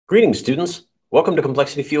Greetings, students. Welcome to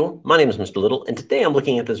Complexity Fuel. My name is Mr. Little, and today I'm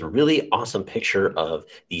looking at this really awesome picture of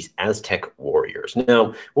these Aztec warriors.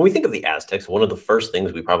 Now, when we think of the Aztecs, one of the first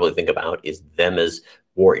things we probably think about is them as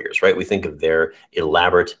warriors, right? We think of their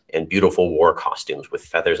elaborate and beautiful war costumes with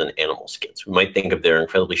feathers and animal skins. We might think of their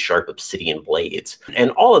incredibly sharp obsidian blades.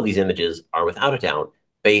 And all of these images are, without a doubt,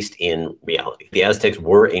 based in reality. The Aztecs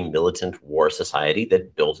were a militant war society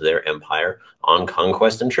that built their empire on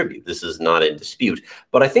conquest and tribute. This is not in dispute,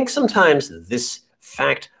 but I think sometimes this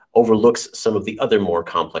fact overlooks some of the other more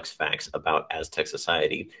complex facts about Aztec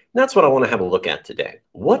society. And that's what I want to have a look at today.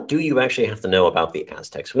 What do you actually have to know about the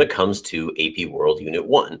Aztecs when it comes to AP World Unit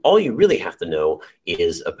 1? All you really have to know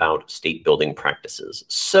is about state building practices.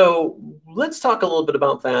 So let's talk a little bit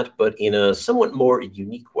about that, but in a somewhat more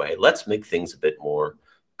unique way. Let's make things a bit more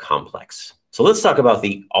complex. So let's talk about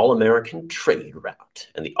the All-American trade route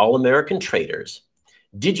and the All-American traders.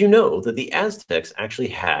 Did you know that the Aztecs actually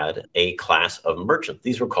had a class of merchants?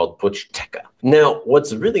 These were called Pochteka. Now,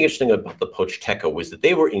 what's really interesting about the Pochteka was that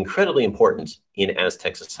they were incredibly important in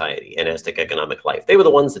Aztec society and Aztec economic life. They were the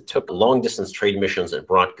ones that took long-distance trade missions and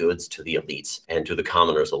brought goods to the elites and to the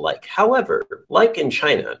commoners alike. However, like in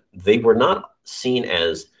China, they were not seen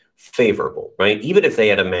as favorable, right? Even if they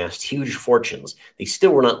had amassed huge fortunes, they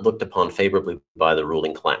still were not looked upon favorably by the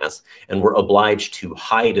ruling class and were obliged to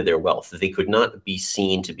hide their wealth. They could not be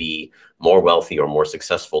seen to be more wealthy or more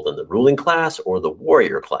successful than the ruling class or the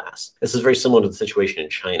warrior class. This is very similar to the situation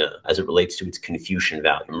in China as it relates to its Confucian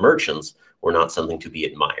value. Merchants were not something to be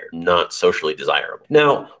admired, not socially desirable.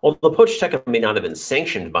 Now, while the Pochteka may not have been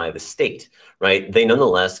sanctioned by the state, right, they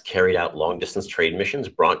nonetheless carried out long-distance trade missions,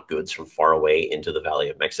 brought goods from far away into the Valley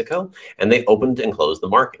of Mexico, and they opened and closed the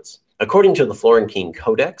markets. According to the Florentine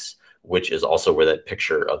Codex, which is also where that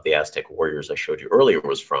picture of the Aztec warriors I showed you earlier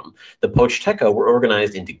was from, the Pochteka were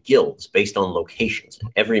organized into guilds based on locations.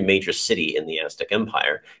 Every major city in the Aztec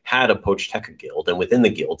Empire had a Pochteka guild, and within the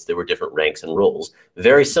guilds there were different ranks and roles,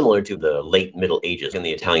 very similar to the late Middle Ages in the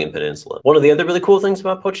Italian peninsula. One of the other really cool things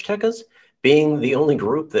about Pochtekas, being the only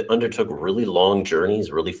group that undertook really long journeys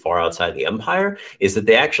really far outside the empire, is that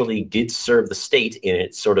they actually did serve the state in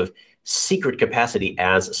its sort of secret capacity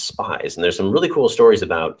as spies. And there's some really cool stories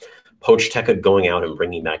about Pochteka going out and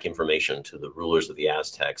bringing back information to the rulers of the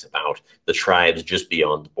Aztecs about the tribes just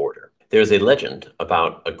beyond the border. There's a legend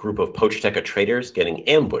about a group of Pochteka traders getting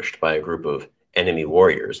ambushed by a group of enemy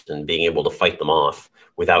warriors and being able to fight them off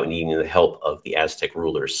without needing the help of the Aztec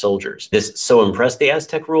ruler's soldiers. This so impressed the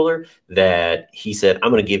Aztec ruler that he said, "I'm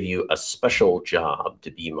going to give you a special job to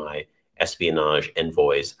be my espionage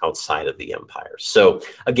envoys outside of the empire." So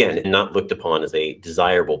again, not looked upon as a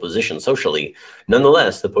desirable position socially.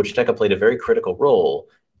 Nonetheless, the Pochteka played a very critical role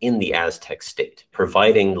in the Aztec state,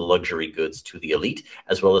 providing luxury goods to the elite,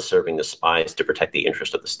 as well as serving as spies to protect the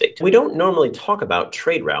interest of the state. We don't normally talk about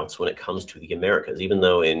trade routes when it comes to the Americas, even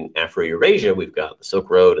though in Afro-Eurasia, we've got the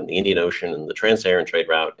Silk Road and the Indian Ocean and the Trans-Saharan trade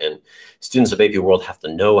route, and students of AP World have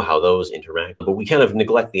to know how those interact, but we kind of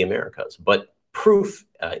neglect the Americas. But proof,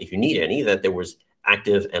 if you need any, that there was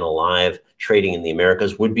active and alive trading in the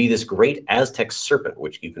Americas would be this great Aztec serpent,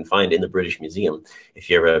 which you can find in the British Museum if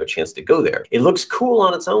you ever have a chance to go there. It looks cool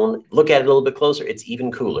on its own. Look at it a little bit closer, it's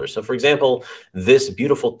even cooler. So for example, this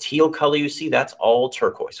beautiful teal color you see, that's all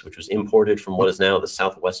turquoise, which was imported from what is now the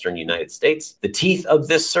southwestern United States. The teeth of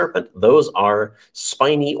this serpent, those are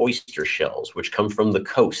spiny oyster shells, which come from the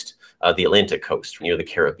coast, the Atlantic coast near the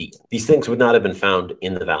Caribbean. These things would not have been found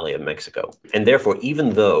in the Valley of Mexico. And therefore,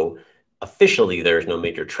 even though officially there is no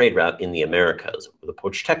major trade route in the Americas, the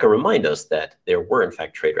Pochteka remind us that there were in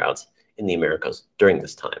fact trade routes in the Americas during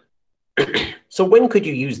this time. So when could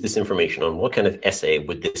you use this information on? What kind of essay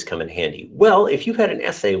would this come in handy? Well, if you had an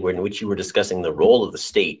essay in which you were discussing the role of the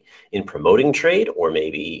state in promoting trade, or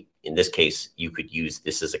maybe in this case, you could use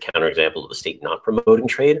this as a counterexample of the state not promoting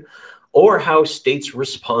trade, or how states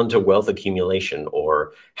respond to wealth accumulation,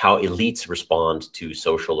 or how elites respond to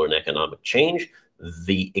social or economic change,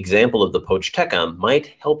 the example of the Pochteka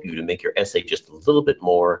might help you to make your essay just a little bit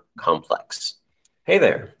more complex. Hey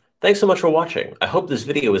there. Thanks so much for watching. I hope this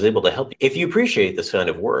video was able to help you. If you appreciate this kind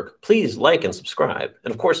of work, please like and subscribe.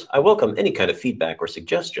 And of course, I welcome any kind of feedback or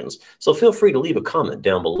suggestions, so feel free to leave a comment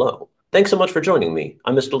down below. Thanks so much for joining me.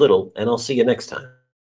 I'm Mr. Little, and I'll see you next time.